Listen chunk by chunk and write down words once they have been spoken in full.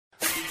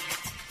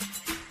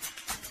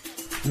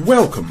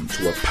Welcome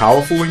to a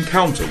powerful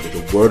encounter with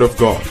the Word of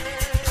God,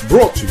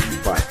 brought to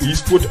you by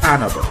Eastwood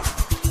Annabelle.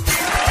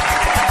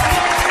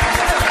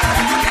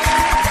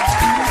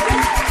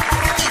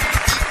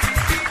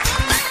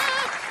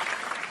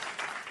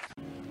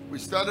 We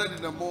started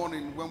in the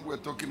morning when we were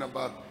talking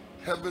about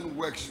heaven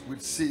works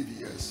with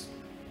saviors.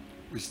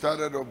 We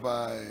started off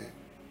by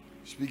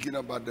speaking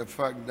about the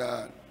fact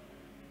that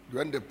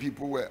when the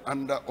people were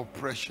under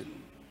oppression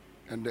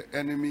and the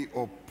enemy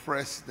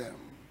oppressed them,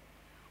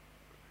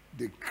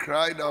 they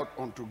cried out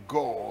unto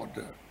God,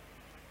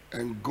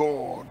 and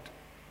God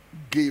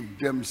gave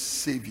them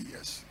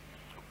saviors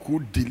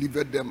who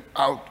delivered them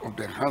out of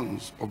the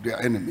hands of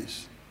their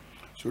enemies.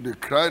 So they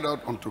cried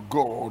out unto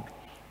God,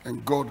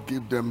 and God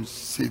gave them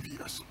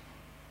saviors.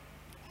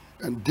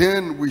 And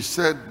then we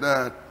said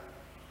that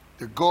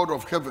the God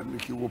of heaven,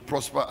 he will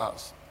prosper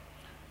us.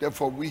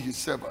 Therefore we, his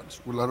servants,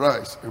 will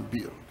arise and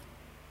build.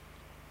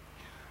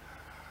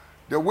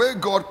 The way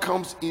God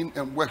comes in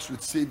and works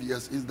with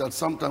saviors is that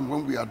sometimes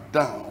when we are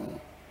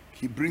down,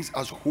 he brings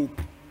us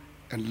hope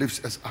and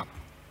lifts us up.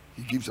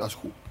 He gives us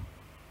hope.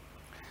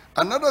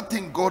 Another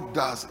thing God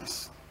does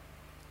is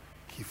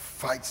he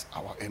fights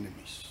our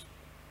enemies.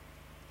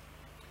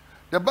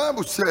 The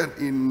Bible said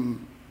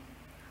in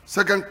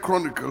 2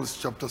 Chronicles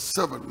chapter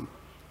 7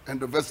 and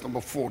the verse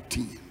number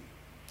 14,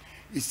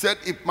 he said,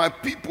 if my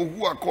people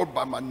who are called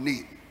by my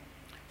name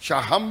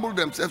shall humble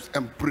themselves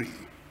and pray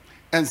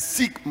and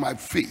seek my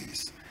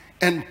face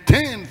and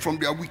turn from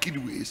their wicked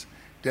ways,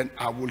 then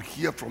I will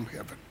hear from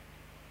heaven.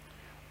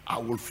 I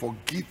will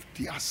forgive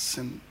their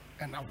sin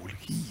and I will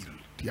heal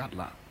their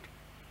land.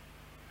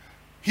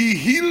 He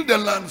healed the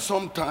land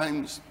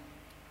sometimes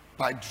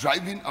by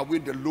driving away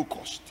the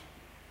locust,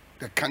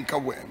 the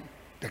cankerworm,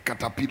 the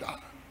caterpillar,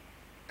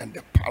 and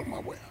the palmer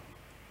worm.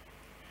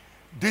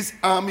 This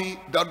army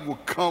that will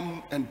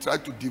come and try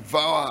to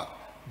devour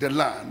the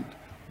land,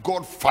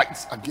 God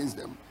fights against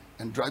them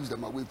and drives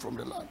them away from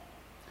the land.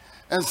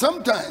 And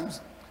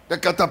sometimes the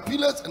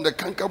caterpillars and the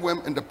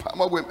cankerworm and the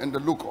palmer worm and the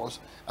locust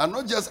are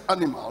not just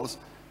animals,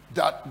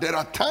 that there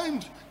are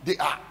times they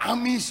are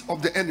armies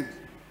of the enemy.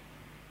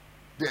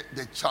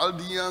 The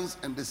Chaldeans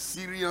and the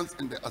Syrians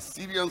and the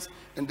Assyrians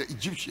and the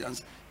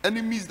Egyptians,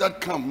 enemies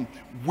that come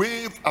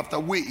wave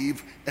after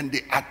wave and they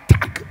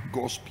attack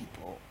God's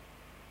people.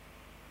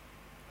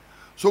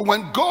 So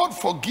when God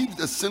forgives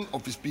the sin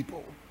of his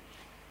people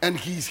and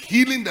he's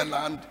healing the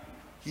land,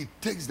 he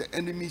takes the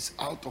enemies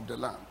out of the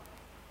land.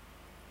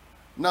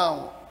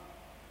 Now,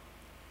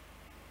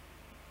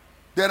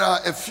 there are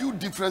a few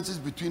differences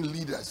between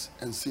leaders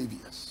and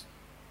saviors.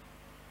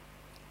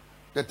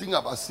 The thing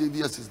about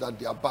saviors is that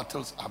their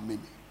battles are many,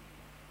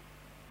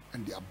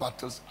 and their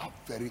battles are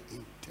very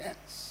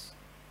intense.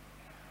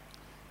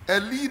 A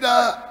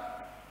leader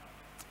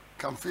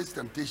can face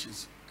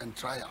temptations and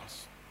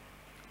trials,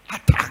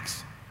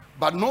 attacks,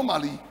 but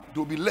normally there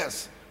will be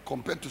less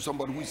compared to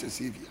somebody who is a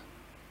savior.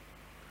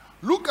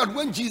 Look at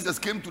when Jesus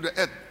came to the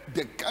earth,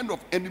 the kind of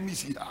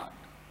enemies he had.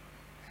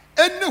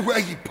 Anywhere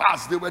he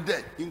passed, they were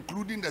there,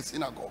 including the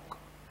synagogue.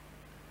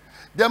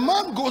 The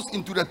man goes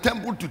into the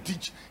temple to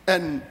teach,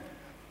 and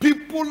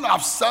people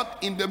have sat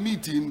in the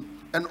meeting,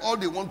 and all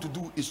they want to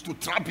do is to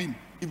trap him,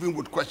 even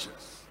with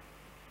questions.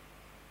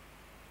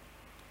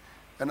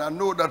 And I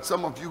know that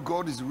some of you,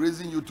 God is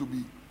raising you to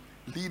be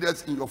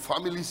leaders in your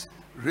families,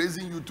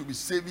 raising you to be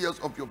saviors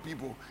of your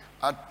people.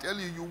 I tell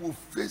you, you will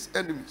face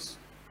enemies.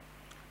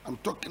 I'm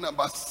talking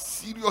about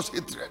serious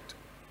hatred.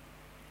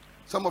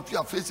 Some of you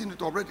are facing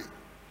it already.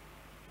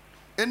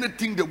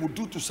 Anything they will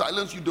do to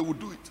silence you, they will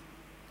do it.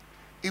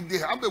 If they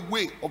have a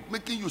way of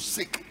making you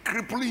sick,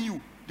 crippling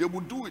you, they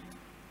will do it.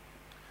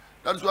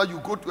 That's why you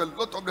go to a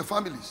lot of the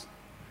families.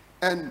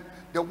 And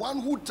the one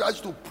who tries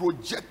to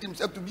project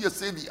himself to be a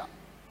savior,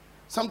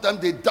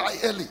 sometimes they die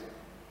early.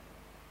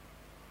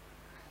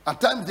 At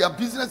times their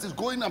business is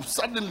going up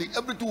suddenly,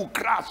 everything will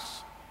crash.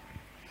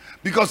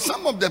 Because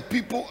some of the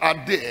people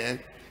are there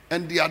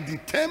and they are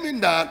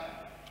determined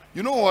that,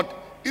 you know what,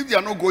 if they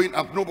are not going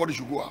up, nobody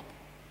should go up.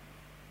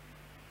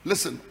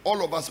 Listen,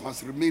 all of us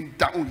must remain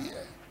down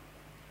here.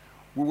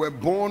 We were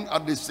born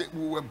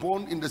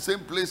in the same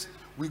place.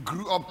 We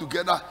grew up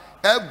together.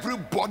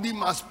 Everybody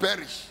must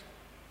perish.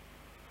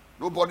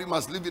 Nobody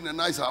must live in a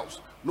nice house.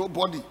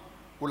 Nobody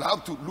will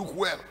have to look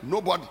well.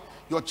 Nobody.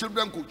 Your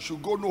children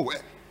should go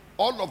nowhere.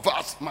 All of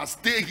us must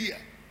stay here.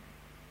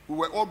 We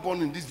were all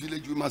born in this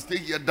village. We must stay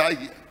here, die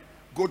here,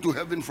 go to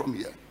heaven from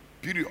here.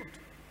 Period.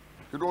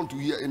 You don't want to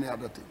hear any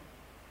other thing.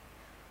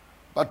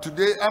 But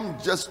today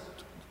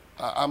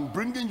I'm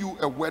bringing you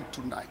a word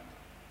tonight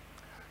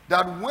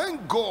that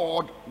when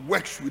God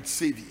works with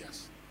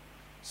saviors,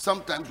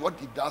 sometimes what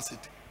he does is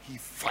he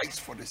fights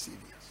for the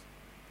saviors.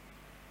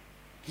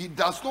 He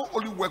does not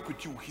only work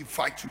with you, he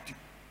fights with you.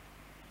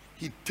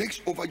 He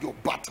takes over your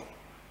battle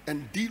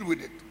and deal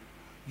with it.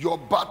 Your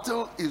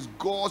battle is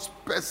God's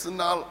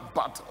personal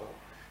battle.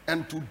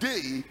 And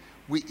today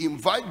we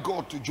invite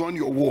God to join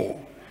your war.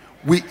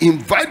 We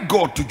invite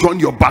God to join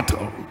your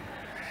battle.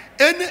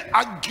 Any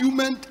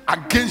argument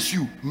against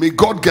you, may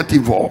God get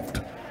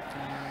involved.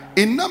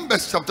 In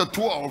Numbers chapter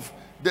 12,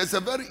 there's a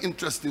very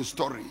interesting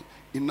story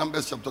in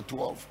Numbers chapter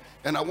 12,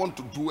 and I want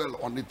to dwell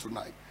on it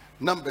tonight.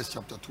 Numbers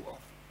chapter 12.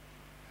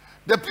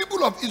 The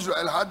people of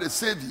Israel had a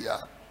savior,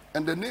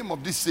 and the name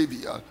of this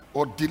savior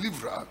or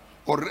deliverer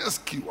or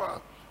rescuer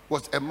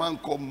was a man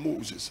called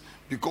Moses,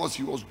 because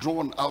he was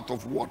drawn out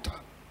of water.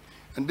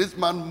 And this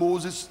man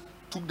Moses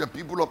took the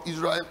people of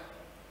Israel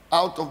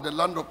out of the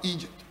land of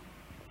Egypt.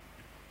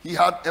 He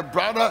had a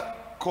brother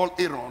called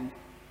Aaron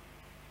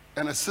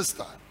and a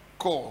sister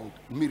called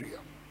Miriam.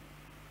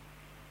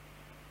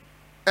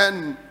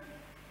 And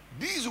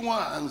these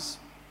ones,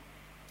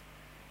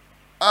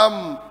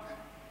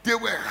 they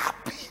were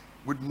happy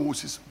with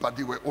Moses, but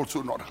they were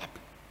also not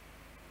happy.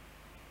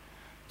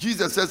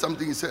 Jesus said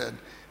something. He said,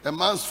 a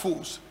man's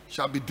foes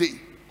shall be they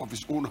of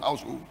his own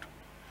household.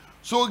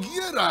 So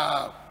here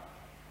are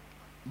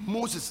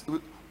Moses,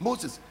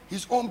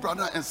 his own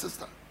brother and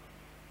sister.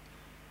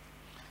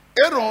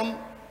 Aaron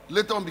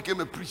later on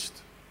became a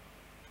priest.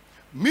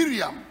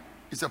 Miriam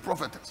is a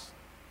prophetess.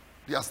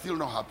 They are still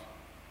not happy.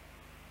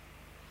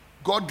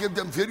 God gave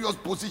them various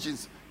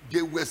positions.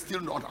 They were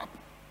still not happy.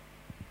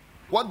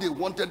 What they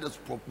wanted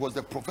was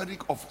the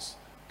prophetic office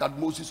that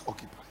Moses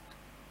occupied.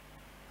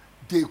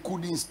 They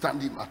couldn't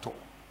stand him at all.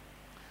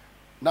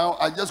 Now,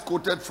 I just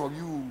quoted from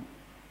you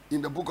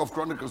in the book of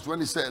Chronicles when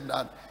he said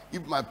that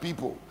if my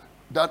people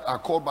that are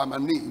called by my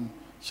name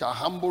shall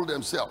humble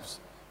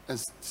themselves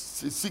and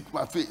seek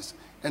my face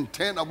and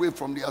turn away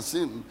from their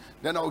sin,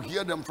 then I'll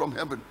hear them from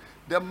heaven.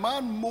 The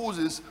man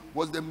Moses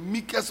was the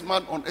meekest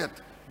man on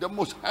earth, the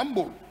most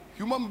humble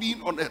human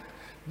being on earth.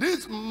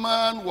 This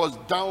man was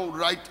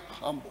downright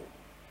humble.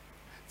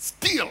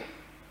 Still,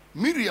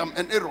 Miriam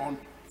and Aaron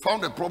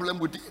found a problem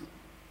with him.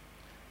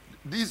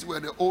 These were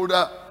the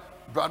older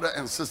brother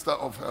and sister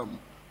of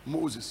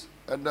Moses,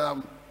 and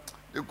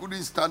they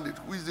couldn't stand it.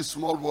 Who is this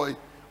small boy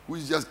who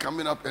is just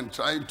coming up and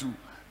trying to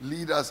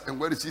lead us, and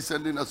where is he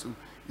sending us to?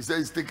 He said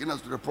he's taking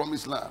us to the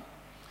promised land.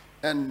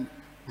 And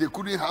they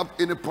couldn't have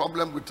any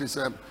problem with his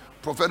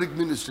prophetic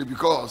ministry,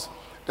 because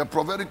the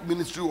prophetic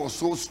ministry was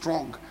so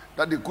strong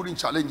that they couldn't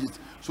challenge it.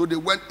 So they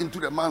went into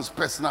the man's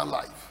personal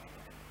life,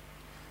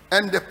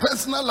 and the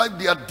personal life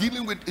they are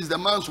dealing with is the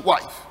man's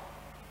wife.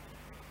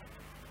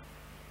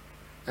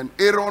 And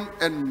Aaron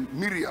and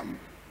Miriam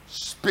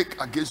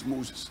spake against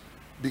Moses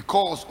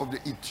because of the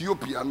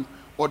Ethiopian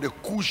or the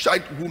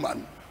Cushite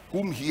woman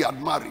whom he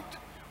had married,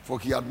 for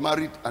he had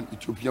married an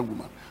Ethiopian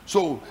woman.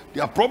 So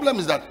their problem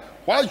is that,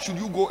 why should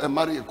you go and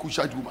marry a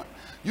Cushite woman?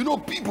 You know,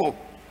 people,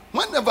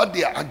 whenever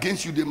they are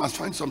against you, they must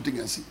find something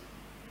and see.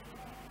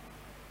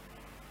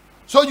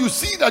 So you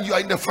see that you are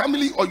in the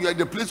family or you are in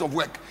the place of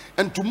work,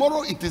 and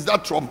tomorrow it is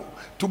that trouble.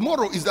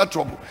 Tomorrow is that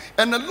trouble.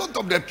 And a lot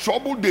of the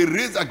trouble they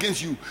raise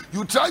against you,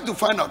 you try to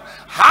find out,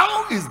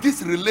 how is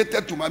this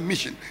related to my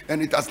mission?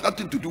 And it has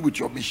nothing to do with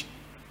your mission.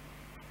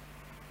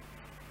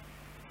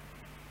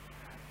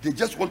 They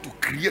just want to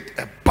create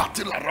a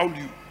battle around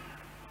you,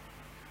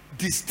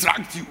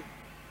 distract you,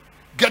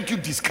 get you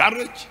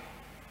discouraged.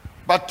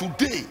 But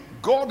today,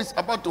 God is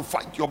about to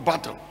fight your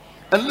battle.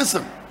 And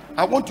listen,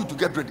 I want you to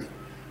get ready.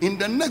 In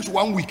the next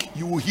 1 week,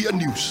 you will hear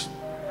news.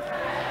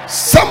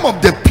 Some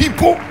of the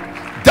people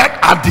that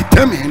are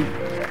determined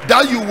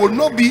that you will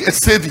not be a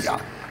savior,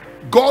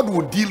 God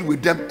will deal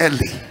with them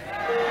early.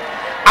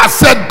 I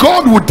said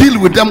God will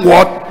deal with them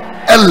what?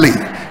 Early.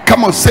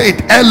 Come on, say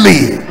it,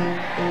 early.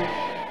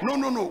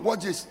 No,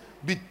 watch this.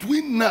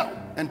 Between now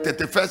and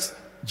 31st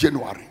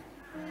January,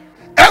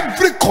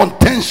 every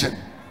contention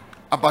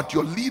about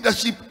your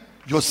leadership,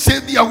 your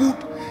saviorhood,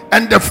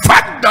 and the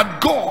fact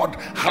that God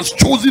has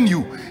chosen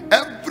you,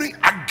 every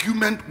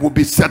argument will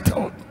be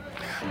settled.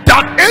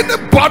 That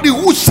anybody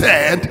who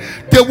said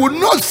they will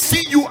not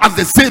see you as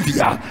the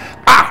savior,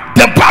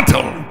 the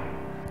battle,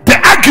 the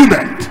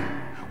argument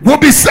will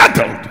be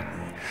settled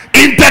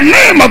in the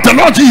name of the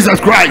Lord Jesus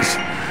Christ.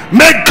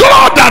 May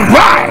God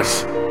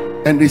arise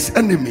and his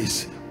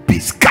enemies be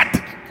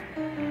scattered.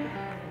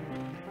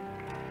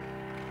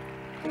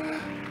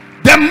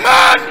 The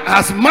man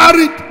has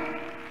married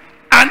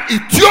an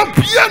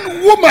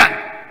Ethiopian woman.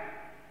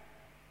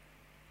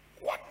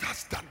 What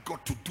has that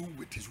got to do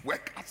with his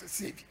work as a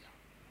savior?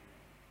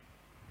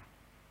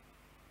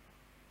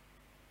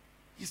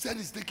 He said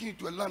he's taking it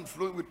to a land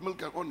flowing with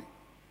milk and honey.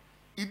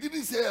 He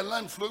didn't say a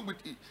land flowing with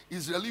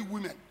Israeli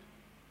women.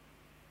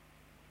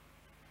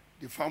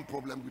 They found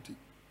problem with it.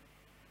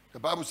 The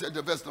Bible said,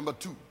 the verse number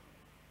 2.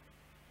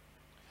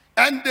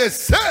 And they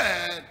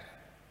said,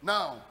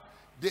 now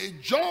they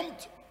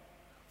jumped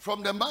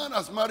from the man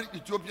has married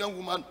Ethiopian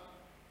woman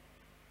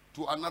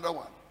to another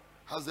one.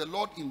 Has the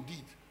Lord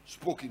indeed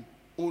spoken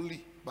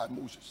only by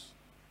Moses?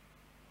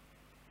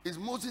 Is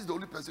Moses the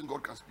only person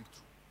God can speak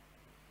through?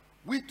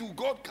 We too,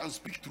 God can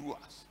speak through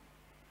us.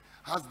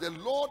 Has the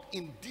Lord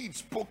indeed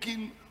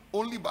spoken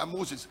only by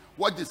Moses?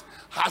 Watch this.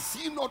 Has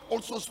he not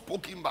also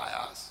spoken by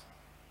us?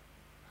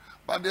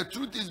 But the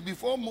truth is,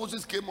 before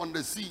Moses came on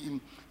the scene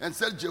and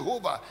said,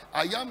 Jehovah,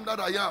 I am that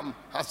I am,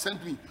 has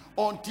sent me,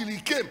 until he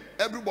came,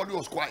 everybody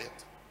was quiet.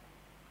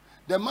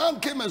 The man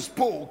came and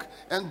spoke,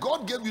 and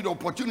God gave you the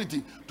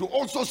opportunity to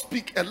also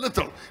speak a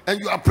little, and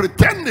you are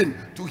pretending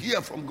to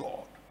hear from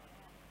God.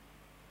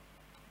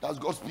 Does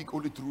God speak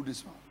only through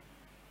this man?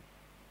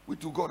 We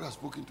too, God has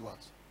spoken to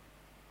us.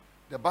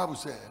 The Bible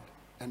said,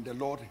 and the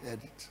Lord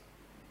heard it.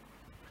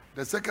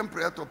 The second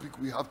prayer topic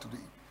we have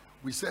today,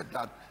 we said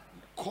that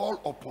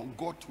call upon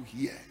God to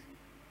hear.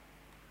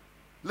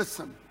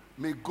 Listen,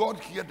 may God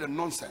hear the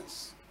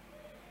nonsense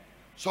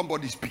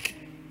somebody speaking.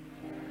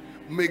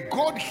 May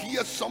God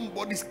hear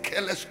somebody's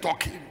careless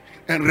talking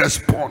and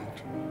respond.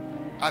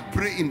 I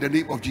pray in the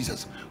name of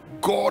Jesus,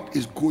 God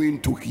is going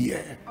to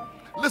hear.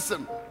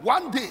 Listen,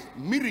 one day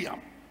Michal,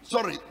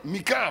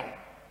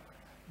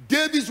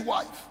 David's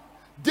wife,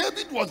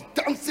 David was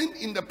dancing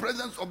in the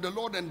presence of the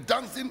Lord and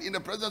dancing in the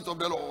presence of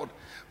the Lord.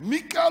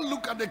 Michal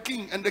looked at the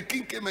king, and the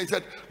king came and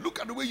said, look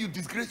at the way you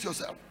disgrace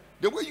yourself,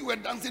 the way you were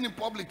dancing in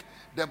public.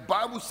 The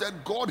Bible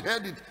said God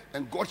heard it,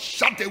 and God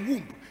shut a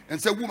womb and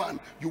said, woman,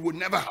 you will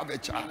never have a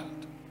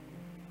child.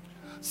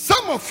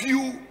 Some of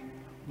you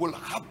will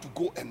have to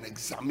go and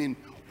examine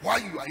why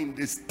you are in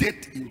the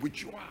state in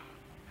which you are.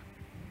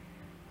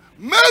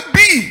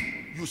 Maybe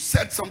you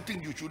said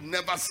something you should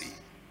never say.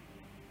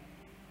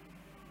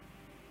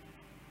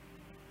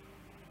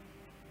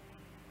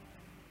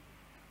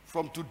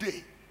 From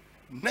today,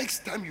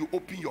 next time you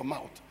open your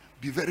mouth,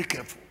 be very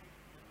careful.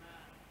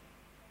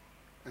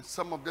 And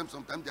some of them,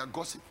 sometimes they are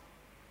gossip.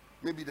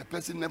 Maybe the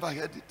person never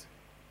heard it.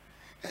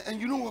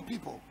 And you know what,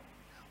 people?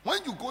 When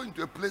you go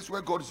into a place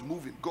where God is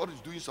moving, God is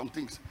doing some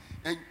things,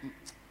 and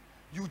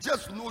you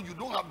just know you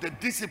don't have the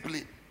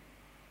discipline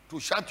to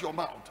shut your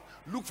mouth,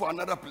 look for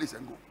another place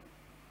and go.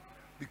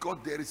 Because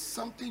there is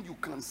something you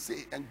can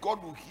say, and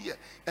God will hear,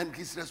 and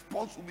his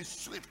response will be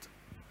swift.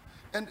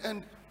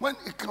 And when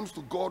it comes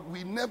to God,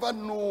 we never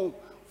know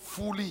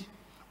fully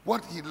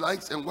what he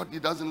likes and what he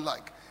doesn't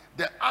like.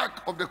 The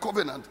Ark of the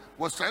Covenant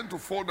was trying to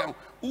fall down.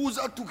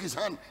 Uzzah took his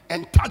hand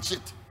and touched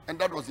it, and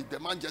that was it. The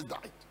man just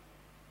died.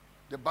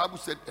 The Bible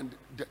said, and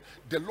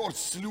the Lord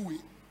slew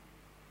him.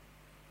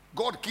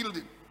 God killed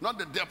him, not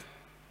the devil.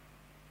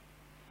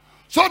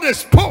 So they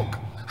spoke.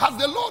 Has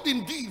the Lord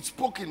indeed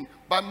spoken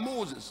by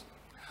Moses?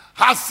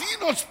 Has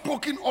he not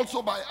spoken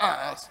also by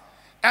us?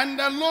 And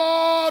the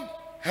Lord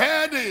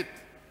heard it.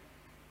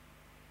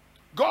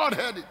 God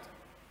heard it.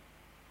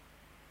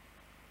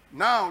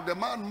 Now the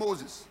man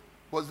Moses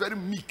was very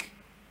meek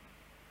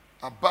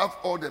above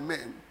all the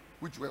men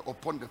which were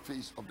upon the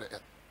face of the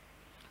earth.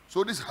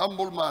 So this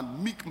humble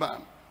man, meek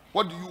man,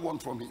 what do you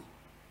want from him?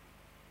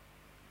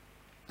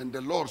 And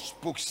the Lord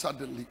spoke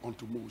suddenly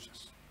unto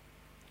Moses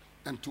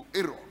and to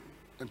Aaron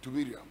and to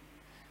Miriam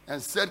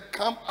and said,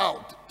 come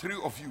out, 3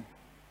 of you,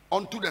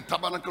 unto the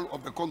tabernacle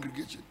of the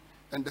congregation.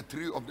 And the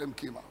 3 of them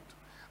came out.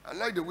 I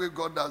like the way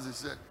God does it. He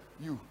said,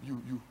 you,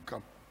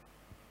 come.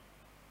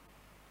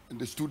 And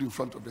they stood in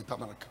front of the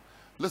tabernacle.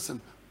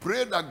 Listen,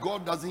 pray that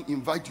God doesn't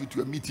invite you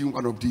to a meeting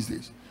one of these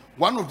days.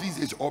 One of these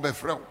days, say,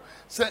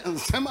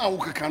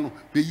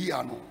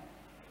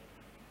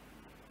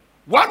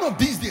 one of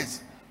these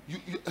days,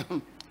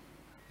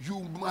 you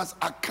must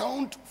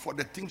account for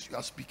the things you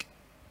are speaking.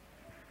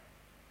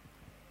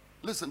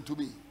 Listen to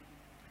me.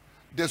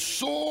 The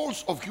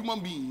souls of human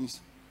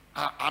beings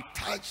are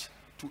attached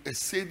to a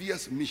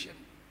Savior's mission,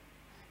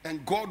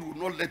 and God will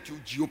not let you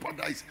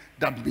jeopardize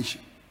that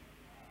mission.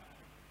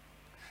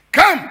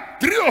 Come,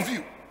 3 of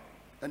you.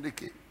 And they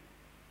came.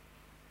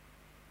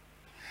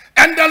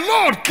 And the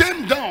Lord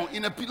came down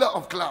in a pillar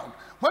of cloud.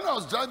 When I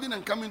was driving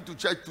and coming to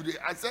church today,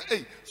 I said,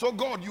 hey, so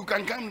God, you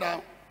can come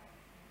down.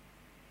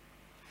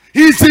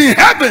 He's in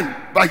heaven,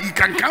 but he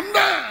can come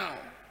down.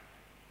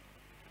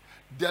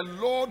 The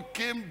Lord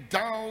came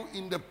down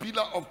in the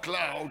pillar of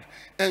cloud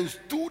and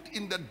stood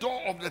in the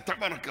door of the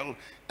tabernacle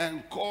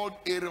and called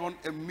Aaron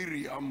and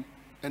Miriam,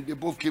 and they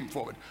both came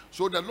forward.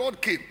 So the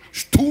Lord came,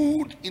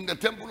 stood in the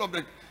temple of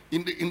the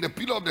in the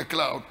pillar of the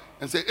cloud,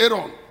 and said,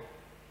 Aaron,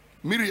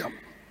 Miriam,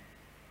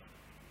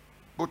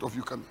 both of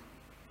you come here.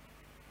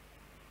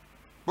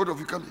 Both of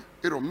you come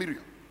here. Aaron,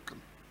 Miriam, come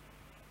here.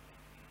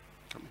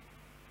 Come here.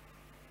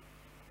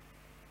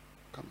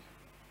 Come here.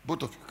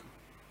 Both of you come.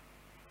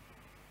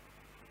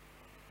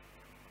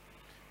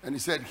 And he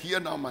said,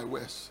 hear now my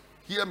words.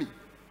 Hear me.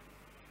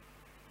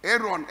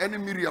 Aaron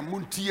and Miriam,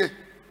 muntie.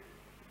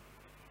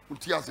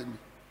 Muntie me.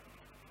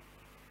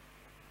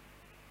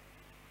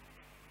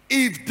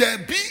 If there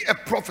be a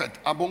prophet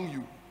among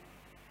you,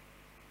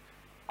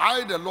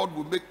 I, the Lord,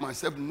 will make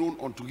myself known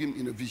unto him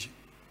in a vision,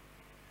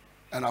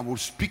 and I will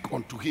speak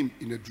unto him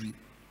in a dream.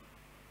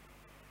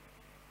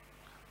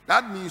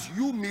 That means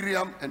you,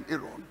 Miriam and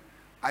Aaron,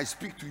 I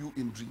speak to you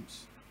in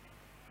dreams.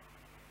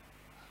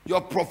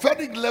 Your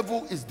prophetic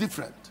level is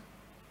different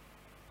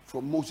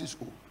from Moses'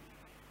 own.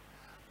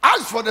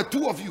 As for the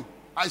 2 of you,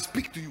 I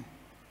speak to you.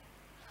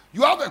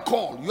 You have a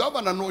call, you have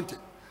an anointing.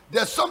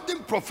 There's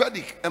something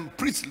prophetic and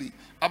priestly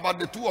about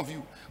the 2 of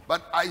you,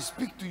 but I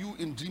speak to you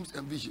in dreams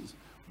and visions.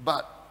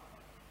 But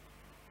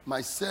my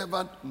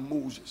servant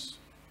Moses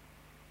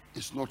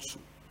is not so.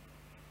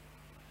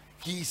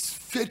 He is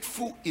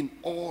faithful in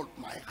all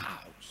my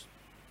house.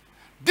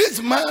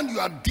 This man you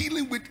are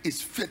dealing with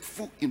is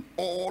faithful in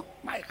all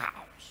my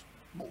house,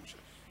 Moses.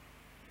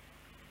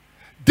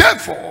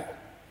 Therefore,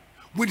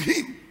 with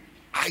him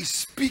I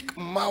speak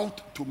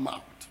mouth to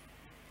mouth,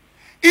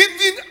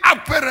 even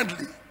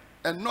apparently,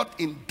 and not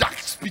in dark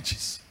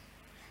speeches.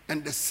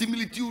 And the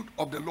similitude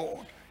of the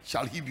Lord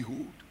shall he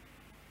behold.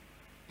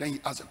 Then he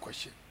asks a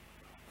question.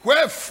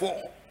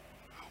 Wherefore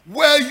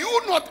were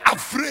you not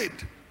afraid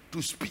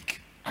to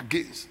speak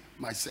against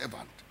my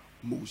servant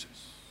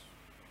Moses?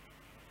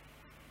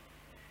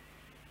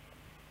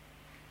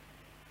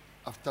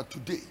 After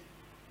today,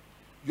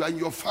 you are in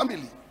your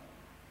family.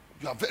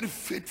 You are very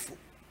faithful.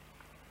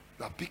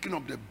 You are picking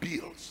up the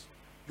bills.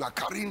 You are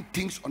carrying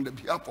things on the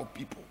behalf of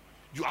people.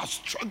 You are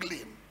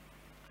struggling.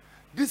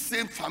 This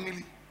same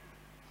family,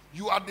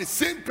 you are the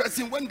same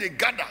person. When they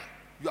gather,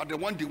 you are the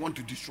one they want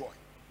to destroy.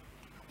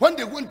 When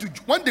they go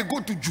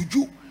to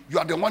juju, you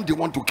are the one they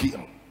want to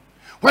kill.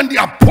 When they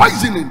are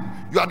poisoning,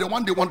 you are the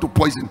one they want to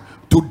poison.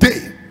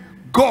 Today,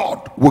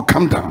 God will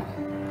come down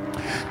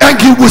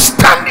and he will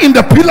stand in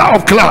the pillar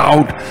of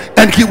cloud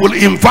and he will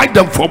invite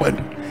them forward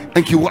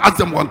and he will ask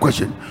them one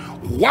question.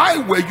 Why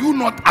were you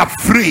not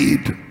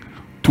afraid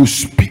to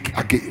speak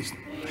against?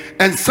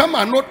 And some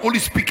are not only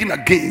speaking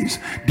against,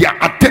 they are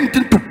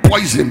attempting to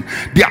poison.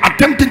 They are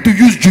attempting to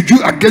use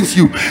juju against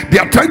you. They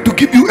are trying to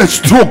give you a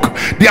stroke.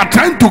 They are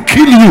trying to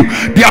kill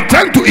you. They are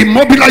trying to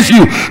immobilize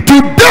you.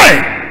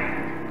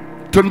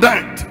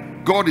 Tonight,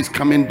 God is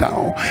coming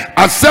down.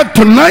 I said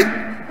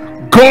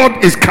tonight,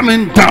 God is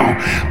coming down.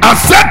 I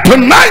said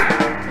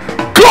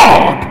tonight,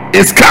 God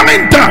is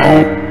coming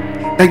down,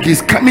 and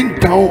he's coming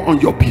down on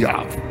your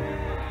behalf.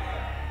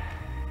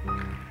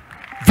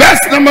 Verse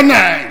number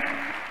 9.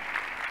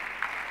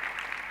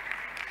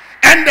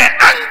 And the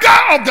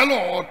anger of the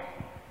Lord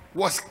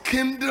was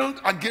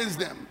kindled against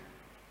them,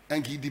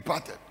 and he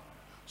departed.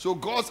 So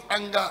God's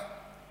anger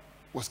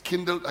was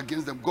kindled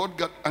against them. God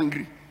got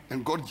angry,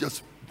 and God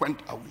just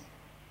went away.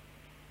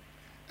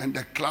 And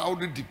the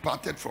cloud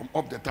departed from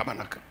off the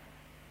tabernacle.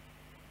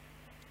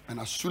 And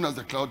as soon as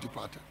the cloud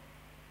departed,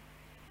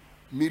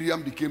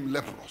 Miriam became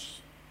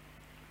leprous,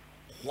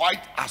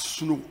 white as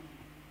snow.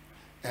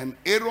 And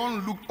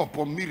Aaron looked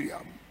upon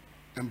Miriam,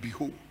 and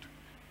behold,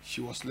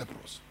 she was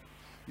leprous.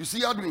 You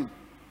see, Edwin,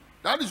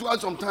 that is why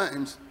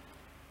sometimes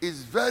it's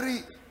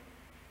very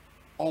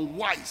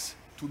unwise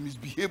to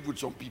misbehave with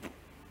some people.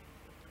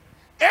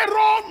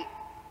 Aaron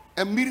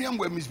and Miriam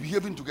were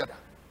misbehaving together.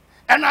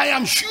 And I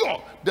am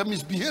sure the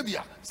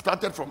misbehavior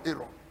started from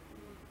Aaron.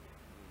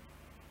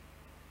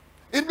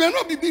 It may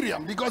not be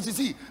Miriam, because you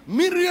see,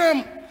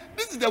 Miriam,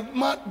 this is the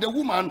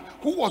woman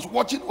who was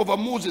watching over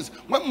Moses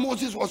when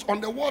Moses was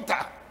on the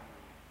water.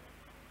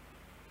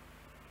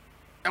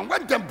 And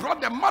when they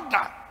brought the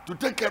mother to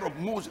take care of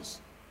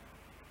Moses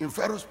in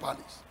Pharaoh's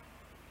palace,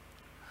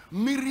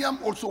 Miriam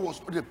also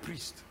was the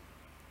priest.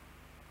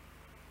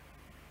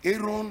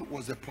 Aaron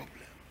was the problem.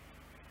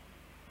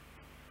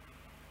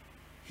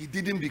 He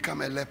didn't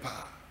become a leper.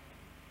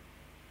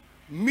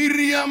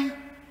 Miriam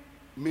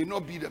may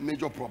not be the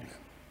major problem.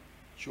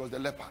 She was the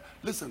leper.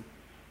 Listen,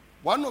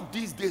 one of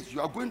these days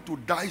you are going to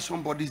die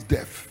somebody's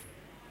death.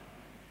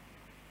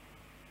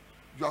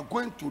 You are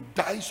going to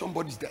die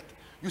somebody's death.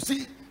 You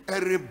see, a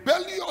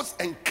rebellious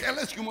and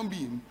careless human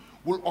being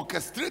will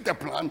orchestrate a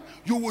plan.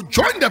 You will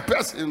join the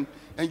person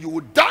and you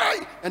will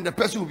die, and the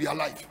person will be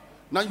alive.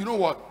 Now you know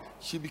what?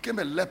 She became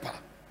a leper.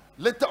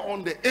 Later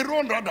on, the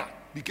Aaron rather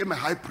became a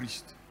high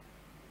priest.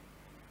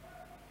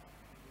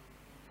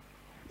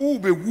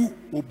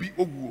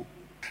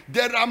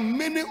 There are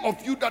many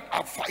of you that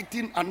are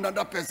fighting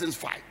another person's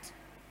fight.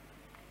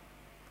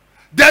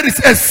 There is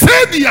a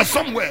savior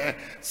somewhere.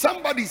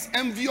 Somebody is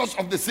envious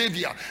of the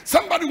savior.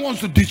 Somebody wants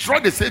to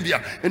destroy the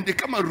savior, and they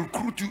come and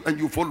recruit you and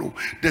you follow.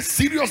 The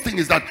serious thing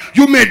is that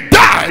you may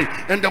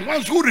die, and the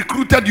ones who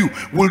recruited you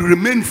will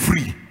remain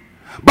free.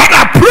 But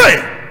I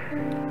pray,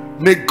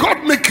 may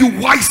God make you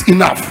wise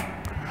enough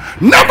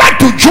never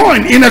to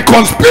join in a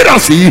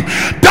conspiracy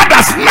that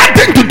has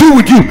nothing to do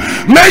with you.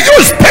 May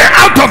you stay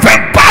out of a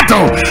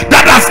battle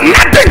that has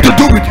nothing to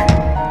do with you.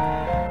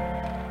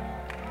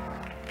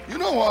 You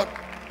know what?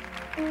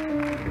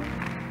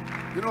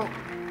 You know,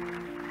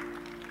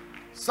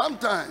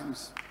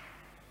 sometimes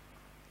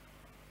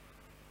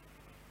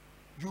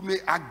you may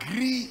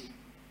agree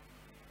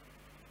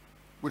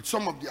with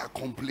some of their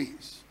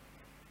complaints,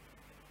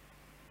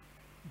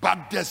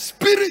 but the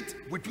spirit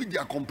with which they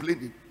are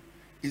complaining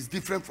is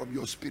different from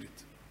your spirit.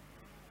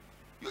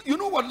 You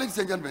know what, ladies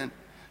and gentlemen?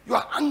 You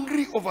are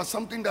angry over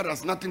something that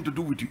has nothing to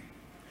do with you.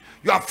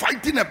 You are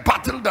fighting a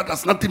battle that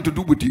has nothing to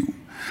do with you.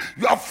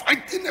 You are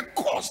fighting a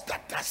cause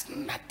that has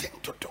nothing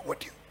to do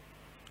with you.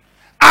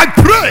 I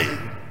pray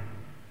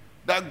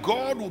that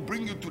God will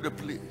bring you to the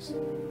place.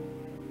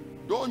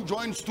 Don't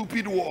join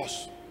stupid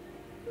wars.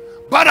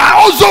 But I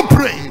also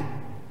pray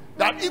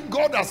that if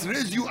God has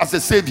raised you as a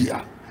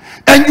savior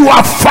and you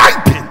are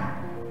fighting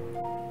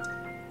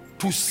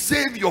to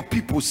save your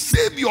people,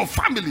 save your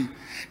family,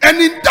 and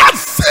in that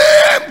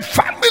same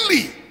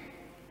family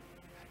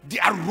they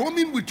are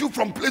roaming with you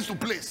from place to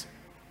place,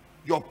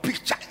 Your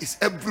picture is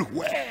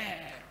everywhere.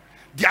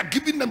 They are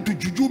giving them to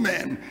juju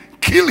men.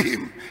 Kill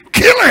him,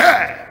 kill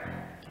her.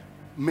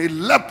 May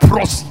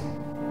leprosy.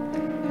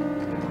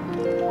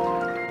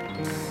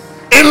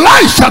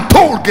 Elisha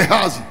told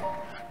Gehazi,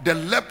 the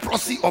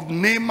leprosy of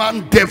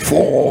Naaman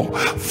therefore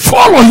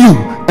follow you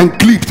and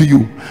cleave to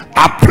you.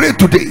 I pray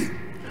today,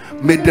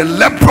 may the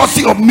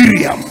leprosy of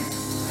Miriam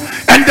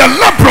and the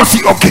leprosy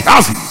of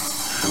Gehazi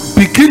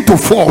begin to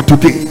fall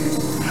today.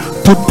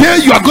 Today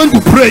you are going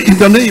to pray in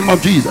the name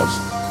of Jesus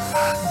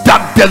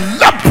that the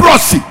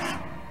leprosy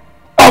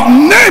of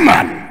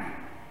Naaman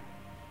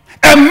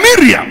and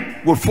Miriam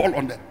will fall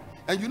on them.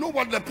 And you know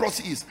what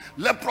leprosy is?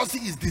 Leprosy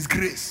is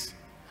disgrace.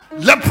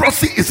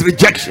 Leprosy is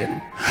rejection.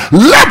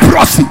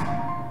 Leprosy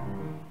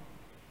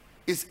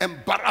is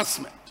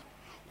embarrassment.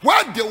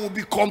 Where they will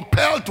be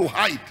compelled to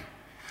hide,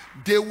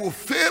 they will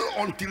fail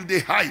until they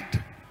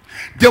hide.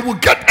 They will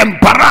get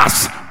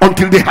embarrassed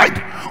until they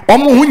hide.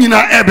 I'm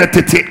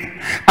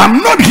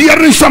not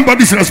hearing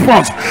somebody's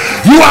response.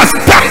 You are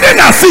standing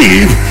as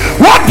if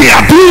what they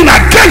are doing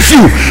against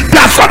you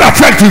does not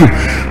affect you.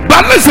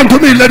 But listen to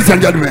me, ladies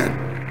and gentlemen.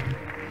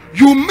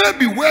 You may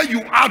be where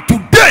you are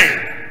today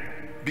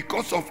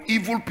because of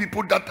evil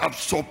people that have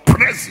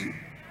suppressed you,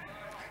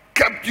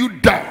 kept you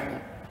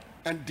down,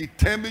 and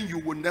determined you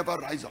will never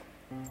rise up.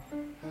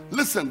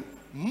 Listen,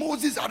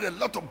 Moses had a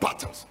lot of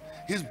battles.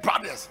 His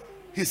brothers,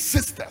 his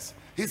sisters,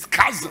 his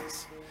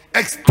cousins,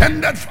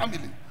 extended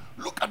family.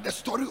 Look at the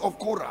story of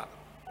Korah.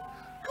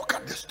 Look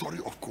at the story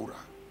of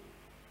Korah.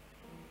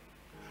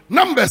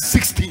 Number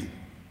 16.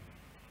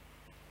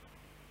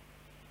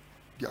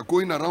 They are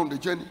going around the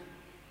journey,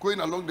 going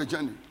along the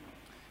journey.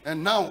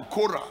 And now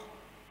Korah,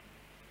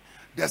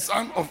 the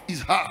son of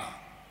Izhar,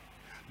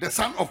 the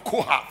son of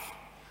Kohath.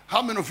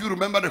 How many of you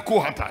remember the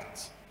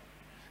Kohathites?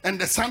 And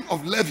the son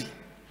of Levi.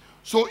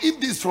 So if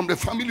this is from the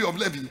family of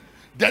Levi,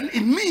 then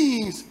it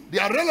means they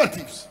are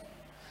relatives.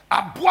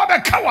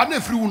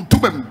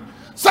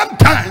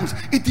 Sometimes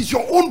it is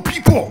your own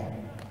people.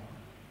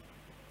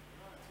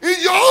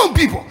 It's your own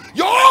people,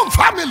 your own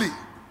family,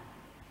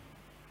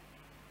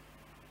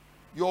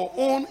 your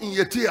own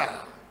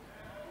Inyetia,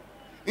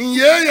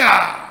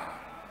 Inyeya,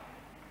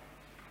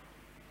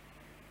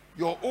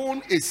 your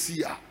own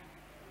Esia,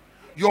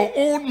 your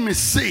own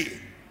Mese,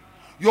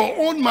 your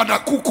own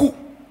Madakuku,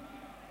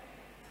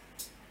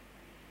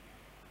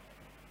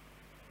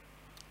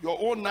 your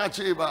own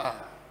Nacheba,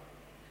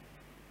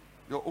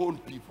 your own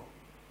people.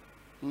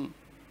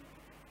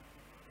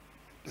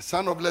 The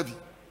son of Levi,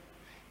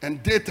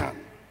 and Dathan,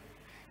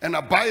 and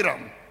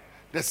Abiram,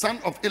 the son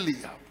of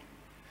Eliab,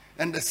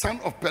 and the son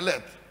of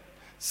Peleth,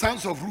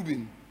 sons of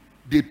Reuben,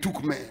 they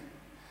took men.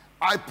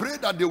 I pray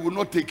that they will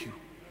not take you.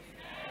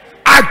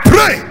 I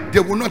pray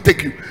they will not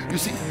take you. You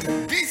see,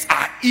 these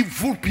are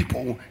evil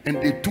people, and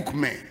they took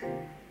men.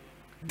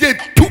 They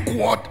took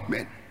what?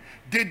 Men.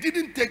 They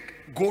didn't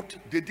take goat,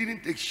 they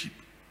didn't take sheep.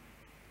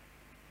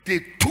 They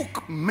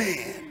took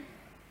men.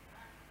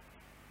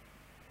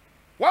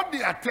 What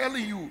they are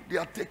telling you, they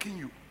are taking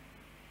you.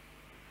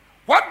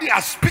 What they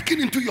are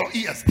speaking into your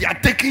ears, they are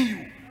taking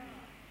you.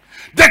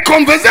 The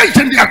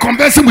conversation they are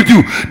conversing with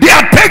you, they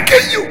are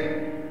taking you.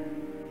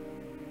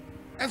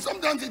 And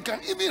sometimes it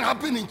can even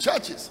happen in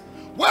churches,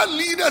 where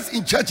leaders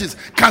in churches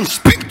can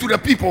speak to the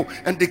people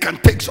and they can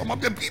take some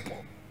of the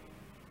people.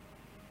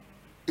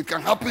 It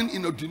can happen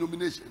in a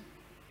denomination,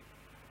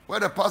 where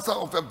the pastor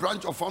of a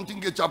branch of Fountain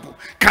Gate Chapel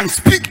can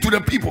speak to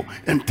the people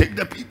and take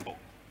the people.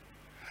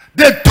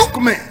 They took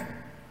men.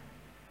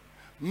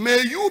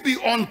 May you be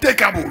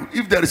untakeable,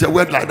 if there is a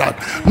word like that.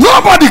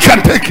 Nobody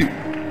can take you.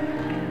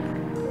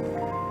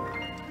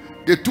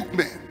 They took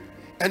men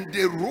and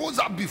they rose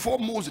up before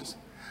Moses.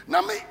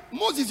 Now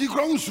Moses is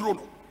ground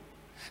throne.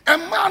 A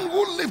man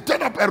who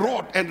lifted up a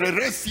rod and the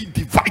Red Sea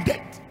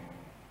divided.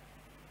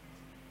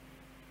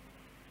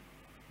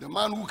 The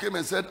man who came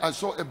and said, I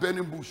saw a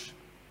burning bush.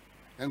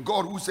 And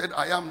God who said,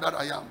 I am that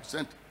I am,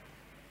 sent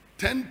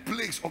 10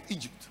 plagues of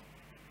Egypt.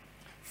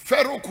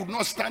 Pharaoh could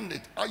not stand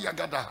it.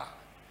 Ayagadaha.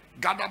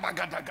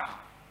 Gadabagadaga.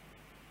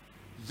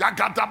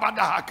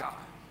 Yagadabadahaka.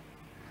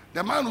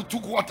 The man who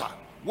took water,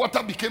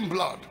 water became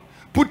blood.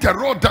 Put a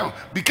rod down,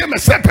 became a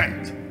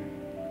serpent.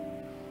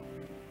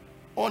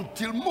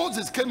 Until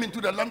Moses came into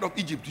the land of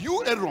Egypt,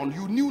 you, Aaron,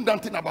 you knew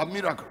nothing about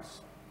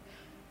miracles.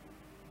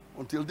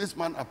 Until this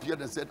man appeared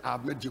and said, I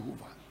have met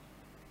Jehovah.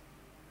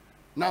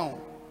 Now,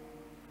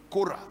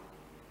 Korah,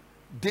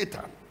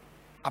 Dathan,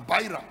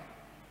 Abiram,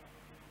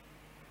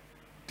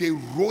 they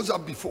rose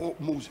up before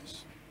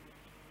Moses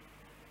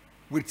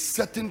with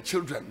certain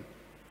children,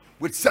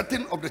 with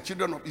certain of the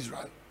children of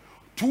Israel,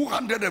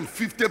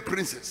 250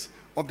 princes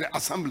of the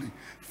assembly,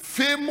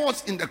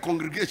 famous in the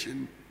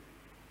congregation,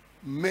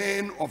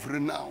 men of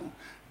renown.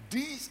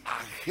 These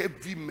are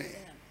heavy men.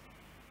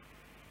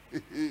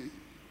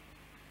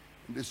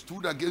 They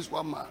stood against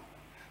one man.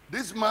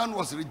 This man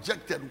was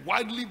rejected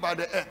widely by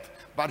the earth,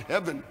 but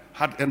heaven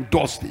had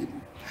endorsed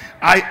him.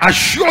 I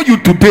assure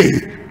you today,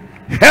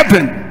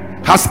 heaven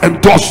has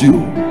endorsed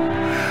you.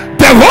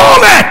 The whole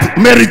earth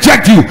may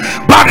reject you,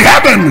 but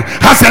heaven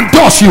has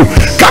endorsed you.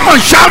 Come on,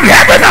 shout,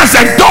 heaven has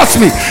endorsed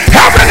me.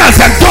 Heaven has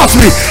endorsed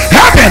me.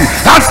 Heaven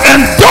has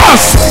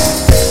endorsed me.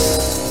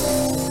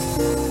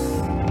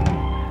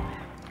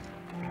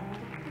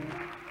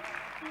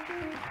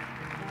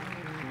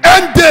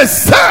 And they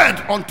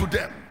said unto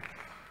them,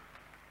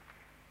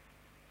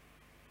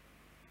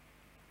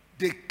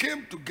 they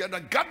came together,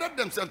 gathered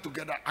themselves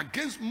together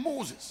against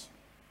Moses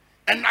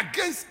and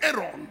against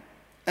Aaron,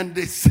 and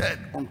they said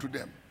unto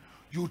them,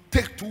 you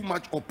take too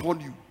much upon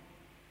you,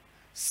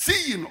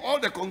 seeing all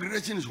the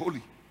congregation is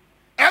holy,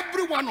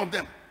 every one of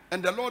them,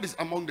 and the Lord is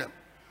among them.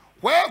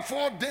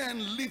 Wherefore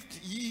then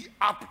lift ye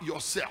up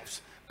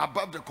yourselves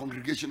above the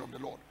congregation of the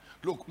Lord.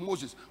 Look,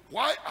 Moses,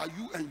 why are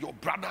you and your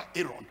brother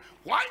Aaron,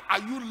 why are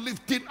you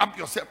lifting up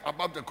yourself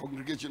above the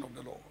congregation of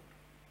the Lord?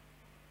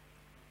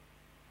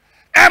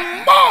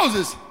 And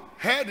Moses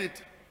heard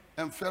it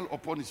and fell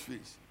upon his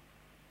face.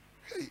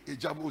 Hey,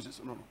 Ejah Moses,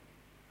 no.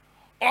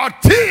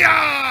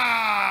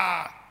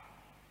 Otia!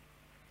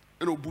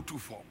 In Obutu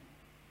form.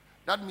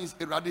 That means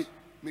Erade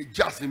may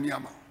just in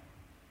Myanmar.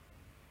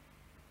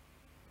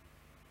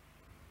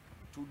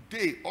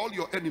 Today, all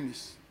your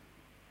enemies,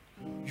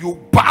 you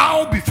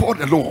bow before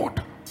the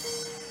Lord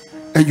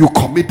and you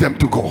commit them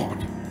to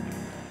God.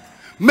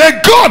 May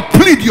God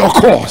plead your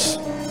cause.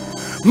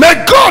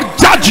 May God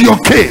judge your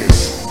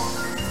case.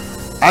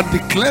 I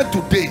declare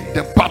today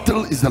the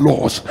battle is the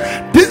Lord's.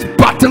 This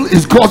battle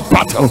is God's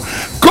battle.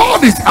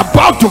 God is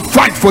about to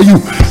fight for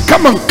you.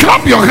 Come on,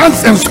 clap your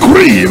hands and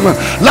scream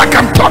like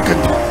I'm talking.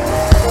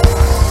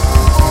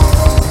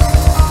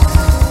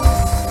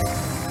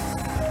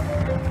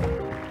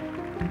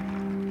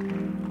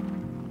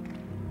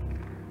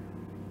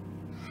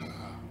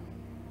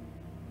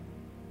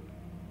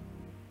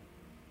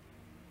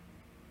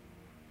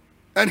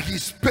 And he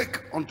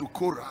spake unto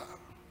Korah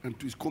and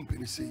to his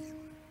company, saying,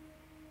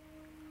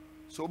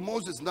 so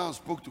Moses now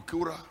spoke to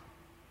Korah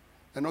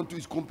and unto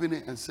his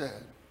company and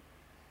said,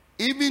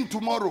 even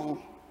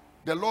tomorrow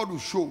the Lord will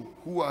show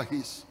who are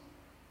his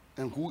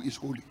and who is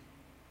holy,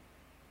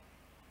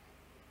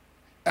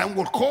 and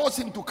will cause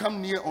him to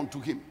come near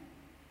unto him.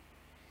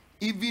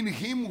 Even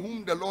him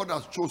whom the Lord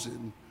has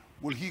chosen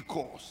will he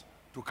cause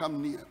to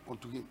come near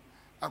unto him.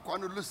 And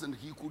when you listen,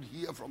 he could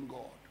hear from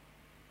God.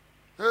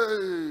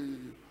 Hey,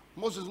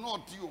 Moses,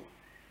 not you.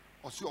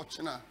 Or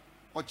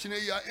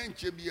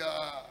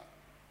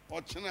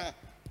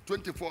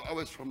 24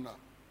 hours from now.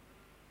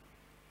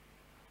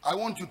 I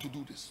want you to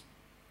do this.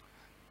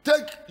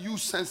 Take you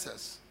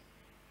census,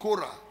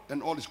 Korah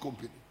and all his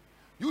company.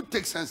 You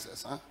take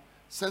census,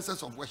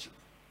 census of worship.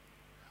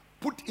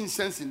 Put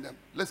incense in them.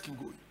 Let's keep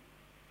going.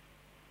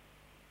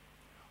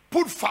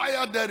 Put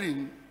fire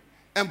therein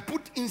and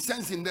put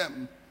incense in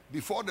them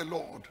before the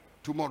Lord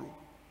tomorrow.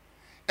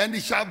 And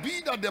it shall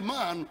be that the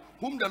man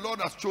whom the Lord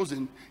has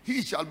chosen,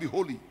 he shall be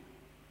holy.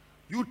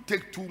 You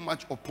take too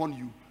much upon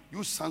you,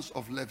 you sons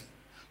of Levi.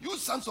 You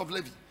sons of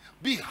Levi,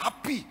 be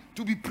happy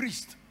to be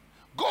priest.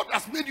 God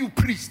has made you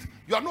priest.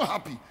 You are not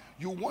happy.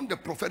 You want the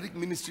prophetic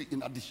ministry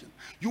in addition.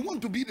 You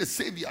want to be the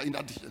savior in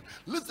addition.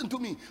 Listen to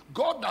me.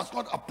 God does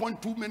not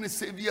appoint too many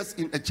saviors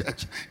in a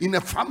church, in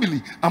a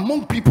family,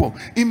 among people.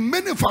 In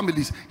many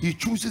families, he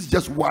chooses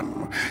just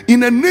one.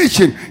 In a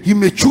nation, he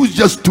may choose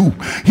just two.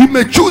 He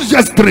may choose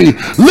just three.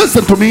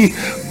 Listen to me.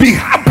 Be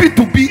happy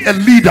to be a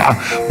leader.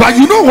 But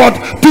you know what?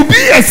 To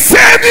be a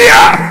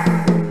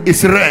savior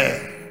is rare.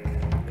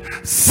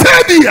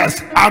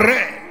 Saviors are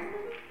rare.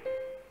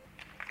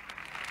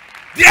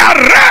 They are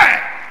rare.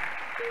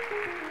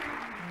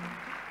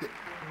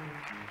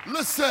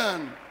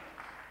 Listen,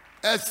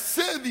 a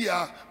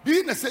savior,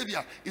 being a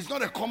savior is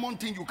not a common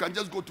thing you can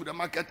just go to the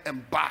market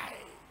and buy.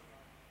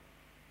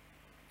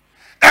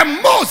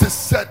 And Moses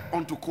said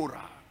unto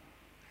Korah,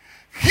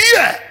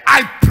 here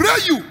I pray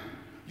you,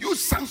 you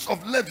sons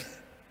of Levi.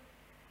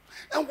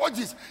 And watch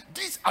this,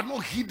 these are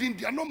not hidden,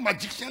 they are not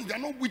magicians, they are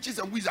not witches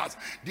and wizards.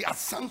 They are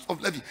sons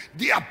of Levi.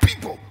 They are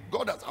people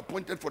God has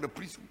appointed for the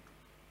priesthood.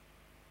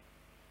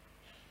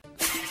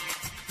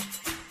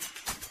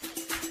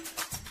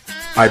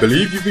 I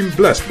believe you've been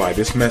blessed by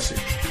this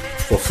message.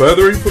 For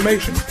further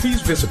information,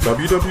 please visit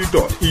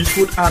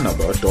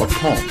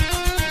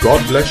www.eastwoodanaba.com.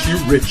 God bless you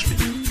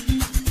richly.